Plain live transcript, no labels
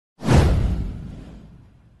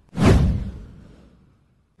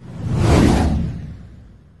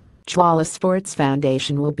Jwala Sports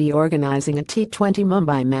Foundation will be organizing a T20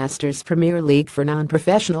 Mumbai Masters Premier League for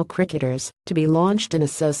non-professional cricketers, to be launched in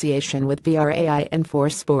association with BRAI and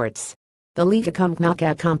 4Sports. The League cum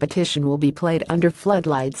knockout competition will be played under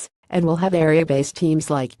floodlights, and will have area-based teams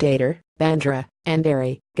like Dater, Bandra,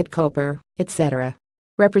 Andheri, Ghatkopar, etc.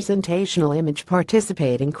 Representational image.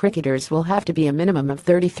 Participating cricketers will have to be a minimum of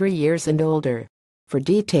 33 years and older. For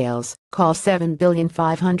details, call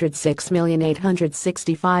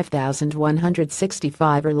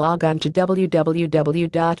 7,506,865,165 or log on to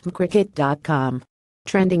www.mcricket.com.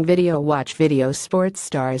 Trending video. Watch video sports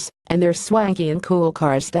stars and their swanky and cool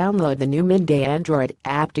cars. Download the new midday Android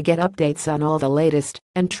app to get updates on all the latest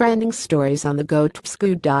and trending stories on the go.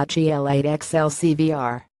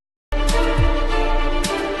 Tpsco.gl8xlcvr